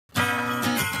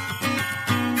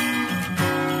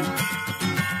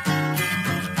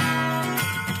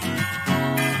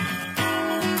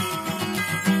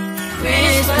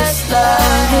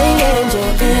love. Hey angel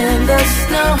in the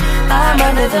snow, I'm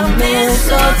under the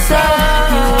mistletoe.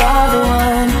 You are the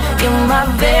one, you're my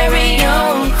very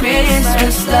own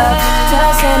Christmas love.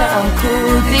 Tell Santa I'm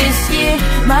cool this year,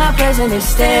 my present is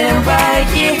standing right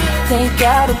here. Thank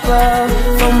God above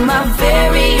for my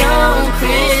very own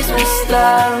Christmas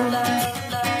love.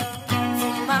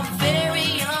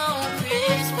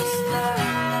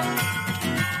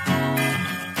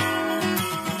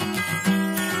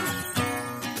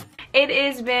 It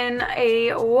has been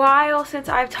a while since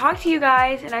I've talked to you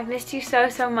guys, and I've missed you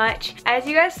so much. As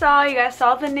you guys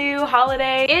saw the new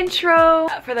holiday intro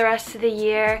for the rest of the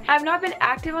year. I've not been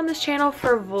active on this channel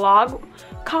for vlog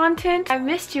content. I've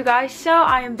missed you guys, so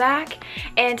I am back,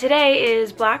 and today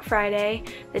is Black Friday,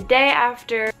 the day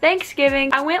after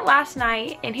Thanksgiving. I went last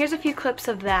night, and here's a few clips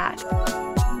of that.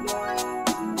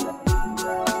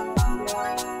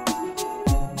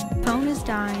 Phone is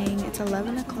dying. It's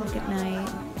 11 o'clock at night.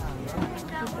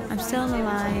 I'm still in the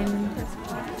line.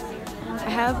 I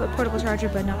have a portable charger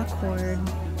but not a cord,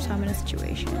 so I'm in a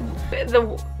situation.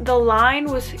 The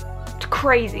line was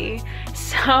crazy,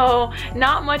 so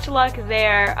not much luck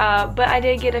there, but I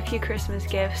did get a few Christmas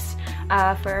gifts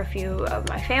for a few of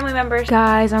my family members.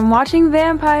 Guys, I'm watching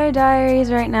Vampire Diaries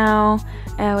right now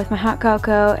with my hot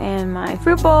cocoa and my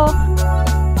fruit bowl.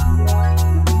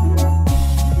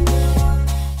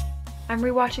 I'm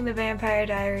rewatching the Vampire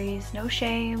Diaries, no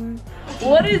shame.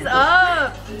 What is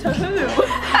up? To who?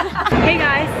 Hey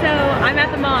guys, so I'm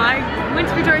at the mall. I went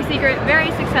to Victoria's Secret,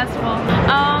 very successful.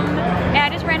 And I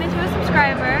just ran into a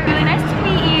subscriber. Really nice to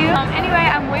meet you. Anyway,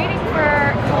 I'm waiting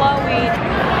for Chloe,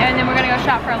 and then we're gonna go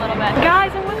shop for a little bit.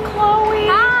 Guys, I'm with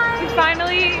Chloe. Hi. We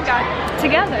finally got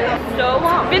together. So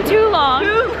long. Been too long.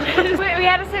 We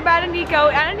had to say bye to Nico.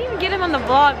 I didn't even get him on the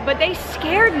vlog, but they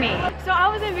scared me. So I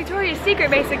was in Victoria's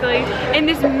Secret basically, and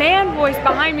this man voice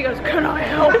behind me goes, "Can I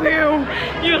help you?"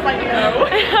 You was like, no.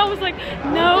 And I was like,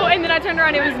 no, and then I turned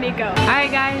around, it was Nico. All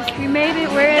right guys, we made it.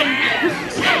 We're in.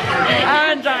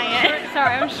 I'm a giant.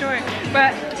 Sorry, I'm short,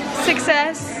 but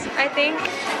success, I think.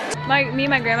 Me and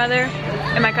my grandmother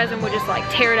and my cousin would just like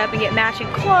tear it up and get matching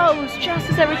clothes,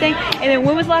 justice, everything. And then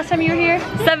when was the last time you were here?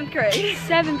 7th grade.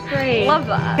 7th grade. Love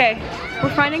that. Okay,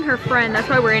 we're finding her friend. That's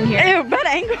why we're in here. Ew, bad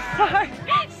angle.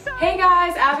 Hey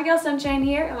guys, Abigail Sunshine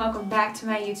here, and welcome back to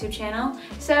my YouTube channel.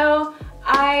 So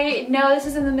I know this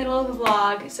is in the middle of the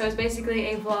vlog, so it's basically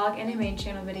a vlog and a main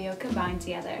channel video combined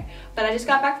together. But I just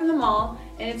got back from the mall,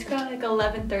 and it's kind of like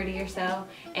 11:30 or so,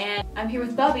 and I'm here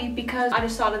with Bubby because I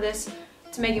just thought of this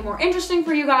to make it more interesting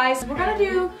for you guys. We're gonna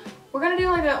do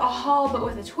like a haul, but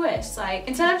with a twist. Like,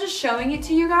 instead of just showing it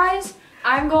to you guys,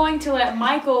 I'm going to let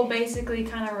Michael basically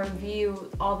kind of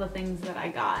review all the things that I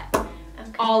got.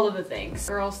 Okay. All of the things,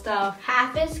 girl stuff.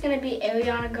 Half is gonna be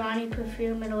Ariana Grande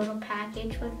perfume in a little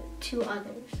package with 2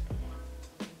 others.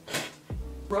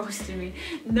 Roasted me.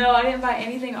 No, I didn't buy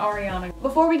anything Ariana.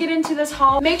 Before we get into this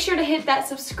haul, make sure to hit that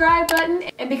subscribe button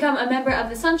and become a member of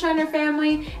the Sunshiner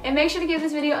family. And make sure to give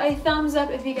this video a thumbs up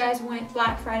if you guys went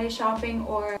Black Friday shopping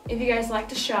or if you guys like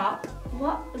to shop.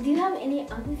 What? Do you have any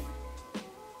other?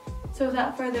 So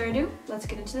without further ado, let's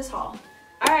get into this haul.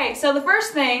 Alright, so the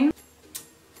first thing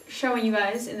showing you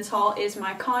guys in this haul is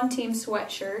my Conte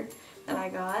sweatshirt that I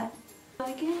got.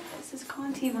 Like it? It says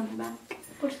Conte on the back.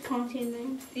 What's Conte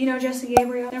name? You know Jess and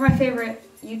Gabriel? They're my favorite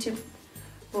YouTube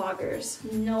vloggers.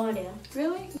 No idea.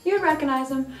 Really? You would recognize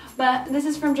them. But this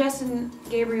is from Jess and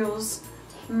Gabriel's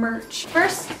merch.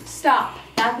 First stop,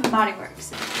 Bath & Body Works.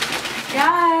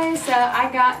 Guys, so I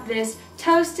got this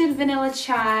toasted vanilla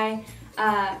chai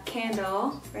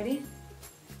candle. Ready?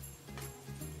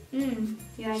 Mmm.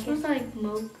 You like it? Smells like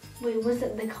mocha. Wait, was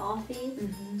it the coffee?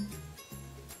 Mm-hmm.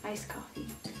 Iced coffee.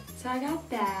 So I got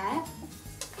that.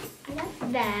 I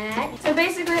got that. So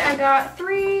basically I got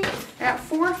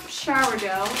 4 shower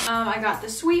gels. I got the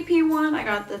Sweet Pea one, I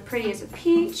got the Pretty as a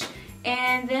Peach,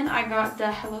 and then I got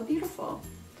the Hello Beautiful.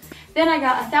 Then I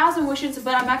got 1,000 Wishes,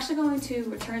 but I'm actually going to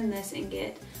return this and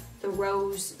get the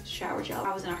Rose shower gel.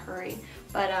 I was in a hurry,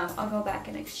 but I'll go back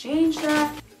and exchange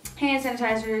that. Hand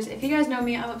sanitizers. If you guys know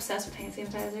me, I'm obsessed with hand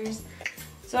sanitizers.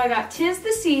 So I got 'Tis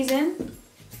the Season.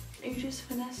 You just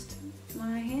finessed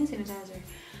my hand sanitizer.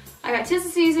 I got 'Tis the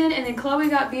Season, and then Chloe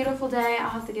got Beautiful Day. I'll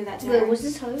have to give that to her. Wait, was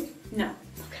this hers? No.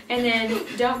 And then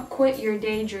Don't Quit Your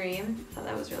Daydream. I thought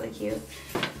that was really cute.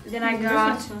 Then I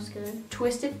got this one smells good.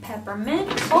 Twisted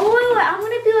Peppermint. Oh wait, I'm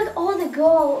gonna be like all the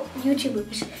girl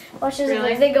YouTubers. Watch this.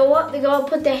 Really? They go up,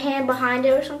 put their hand behind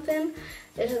it or something.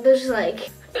 There's like.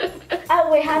 Oh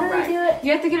wait, how do they do it?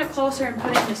 You have to get it closer and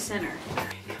put it in the center.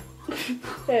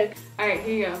 Okay. Alright,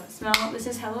 here you go. Smell. This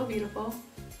is Hello Beautiful.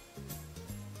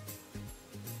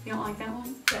 You don't like that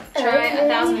one? Yeah. Try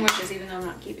 1,000 Wishes, even though I'm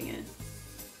not keeping it.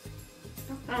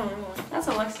 I don't know. That's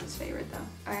Alexa's favorite though.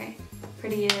 All right,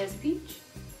 pretty as peach.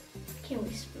 Can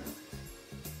we smell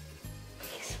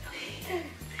it?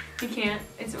 You can't.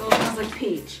 It smells like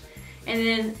peach. And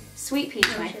then sweet peach,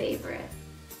 my favorite.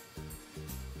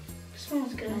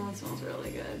 Smells good. Oh, it smells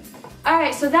really good. All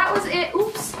right, so that was it.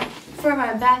 Oops, for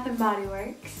my Bath and Body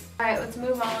Works. All right, let's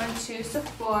move on to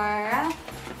Sephora.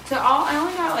 So I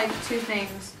only got like 2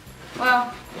 things.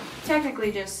 Well,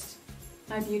 technically just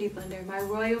my beauty blender, my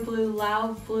royal blue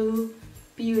Lauv blue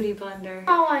beauty blender.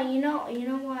 Oh, you know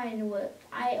why? What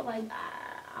I like?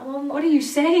 What are you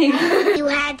saying? Don't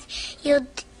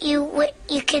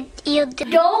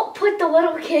put the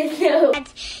little kid note.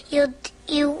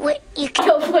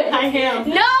 Don't put it. I am.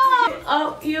 No.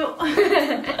 Oh, you.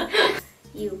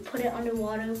 You put it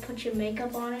underwater, put your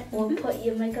makeup on it, or put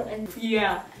your makeup in.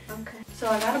 Yeah. Okay. So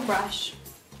I got a brush.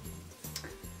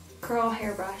 Curl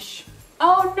hair brush.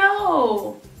 Oh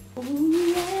no!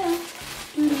 Ooh, yeah.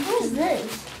 What is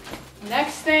this?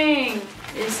 Next thing.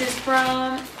 This is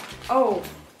from. Oh.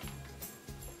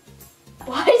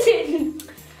 Why is it?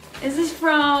 This is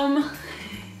from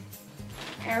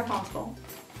Aeropostale.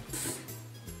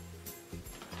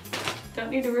 Don't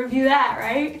need to review that,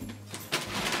 right?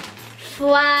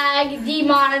 Flag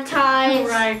demonetized.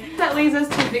 Right. That leads us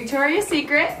to Victoria's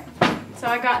Secret. So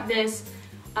I got this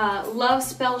Love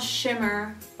Spell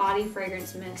Shimmer Body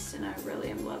Fragrance Mist, and I really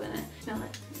am loving it. Smell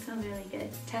it. It smells really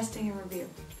good. Testing and review.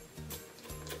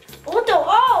 What the?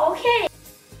 Oh, okay.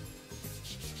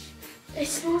 It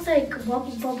smells like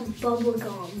bubble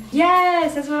gum.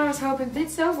 Yes, that's what I was hoping.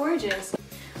 It's so gorgeous.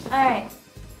 All right.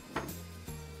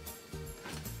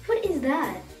 What is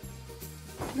that?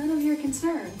 None of your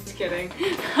concern. Just kidding.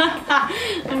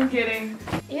 I'm kidding.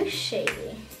 You're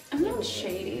shady. I'm not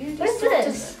shady. I What's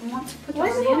just this? want to put that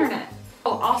What's on the that? internet.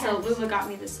 Oh, also, Lula got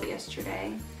me this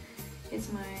yesterday. It's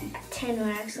my 10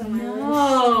 racks on my list.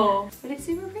 no, but it's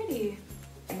super pretty.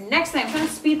 Next thing, I'm trying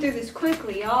to speed through this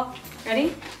quickly, y'all.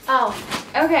 Ready? Oh.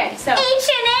 Okay, so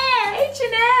H&M.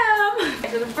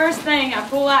 H&M. So the first thing I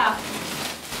pull out,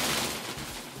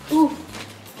 ooh,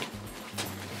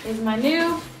 is my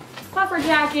new puffer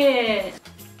jacket.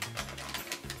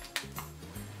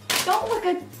 Don't look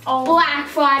at all. Black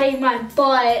Friday my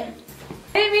butt. I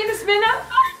didn't mean to spend that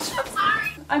much. I'm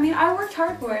sorry. I mean, I worked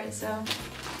hard for it, so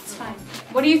it's fine.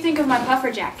 What do you think of my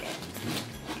puffer jacket?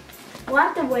 We'll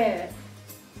have to wear it.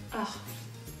 Oh.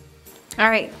 All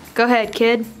right, go ahead,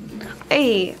 kid.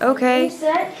 Hey, okay. Who's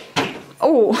that?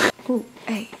 Oh. Ooh,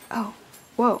 hey, oh.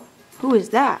 Whoa. Who is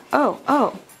that? Oh,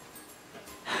 oh.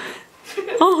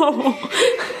 Oh.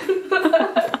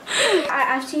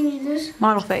 I've seen you do this.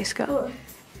 Model face, go. Oh.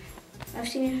 I've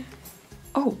seen you.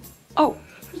 Oh, oh.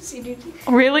 I've seen you do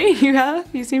Really? You have?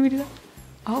 You seen me do that?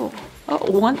 Oh,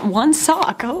 oh, one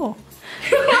sock. Oh.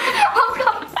 Oh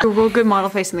God. A real good model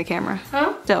face in the camera.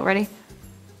 Huh? So, ready?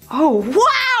 Oh,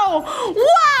 wow!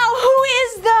 Wow! Who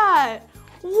is that?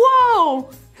 Whoa!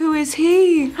 Who is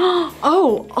he?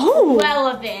 Oh, oh!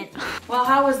 Relevant. Well,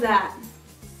 how was that?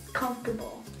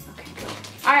 Comfortable. Okay, good.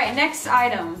 All right, next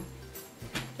item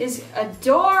is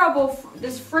adorable.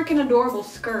 This freaking adorable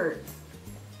skirt,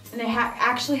 and they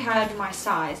actually had my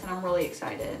size, and I'm really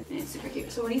excited. And it's super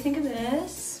cute. So, what do you think of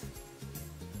this?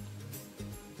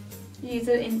 You use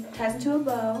it. It ties into a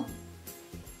bow.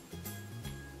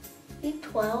 You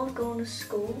 12 going to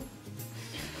school?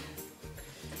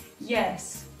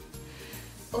 Yes.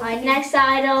 Alright, next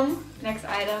item. Next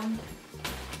item.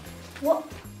 What?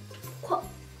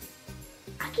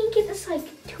 I can get this like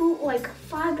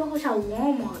 $5 at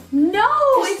Walmart. No,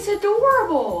 it's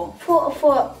adorable. For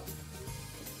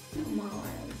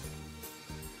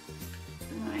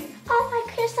Right. oh my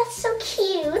goodness, that's so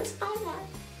cute. Oh my.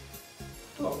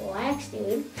 Well, relax,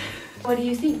 dude. What do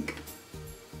you think?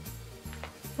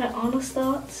 My honest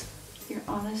thoughts. Your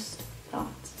honest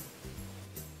thoughts.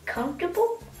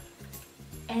 Comfortable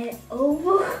and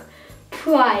overpriced.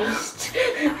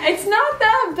 It's not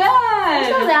that bad.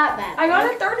 It's not that bad. I got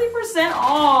it 30%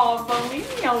 off, but leave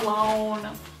me alone.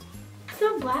 I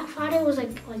thought Black Friday was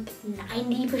like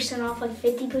 90% off, like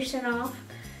 50% off.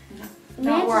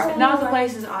 Not the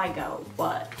places I go,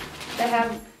 but they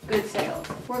have good sales.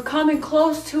 We're coming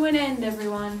close to an end,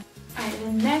 everyone. Alright,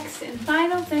 the next and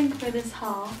final thing for this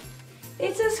haul,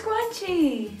 it's a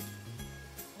scrunchie.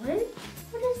 What?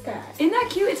 What is that? Isn't that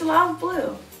cute? It's Lauv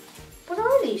blue. What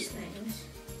are these things?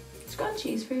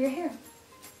 Scrunchies for your hair.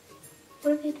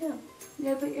 What do they do? You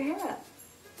gotta put your hair up.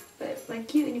 But like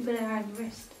cute, and you put it around your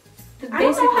wrist. I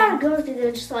don't know how to go through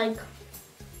this, just like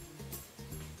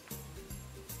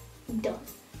done.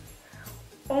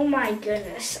 Oh my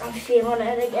goodness, I'm feeling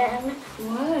it again.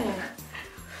 What?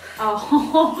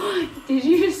 Oh, did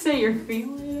you just say you're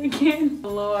feeling it again?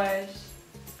 Meloche.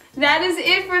 That is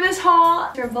it for this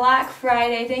haul for Black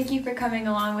Friday. Thank you for coming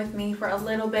along with me for a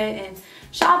little bit and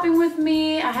shopping with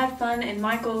me. I had fun, and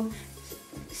Michael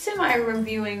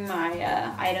semi-reviewing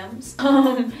my items.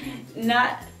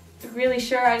 Not really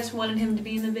sure, I just wanted him to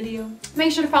be in the video.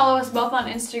 Make sure to follow us both on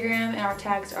Instagram, and our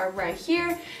tags are right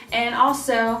here. And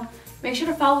also, make sure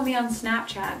to follow me on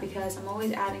Snapchat because I'm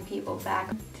always adding people back.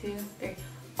 1, 2, 3.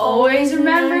 Always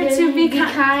remember to be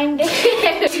kind.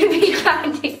 To be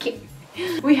kind again.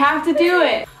 We have to do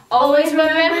it. Always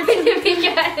remember to be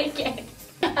kind again.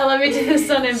 I love you to the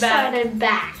sun and back. Sun and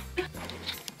back.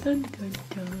 Dun, dun,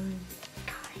 dun.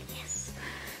 God, yes.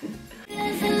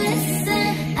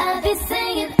 Listen, I'll be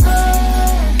saying, oh.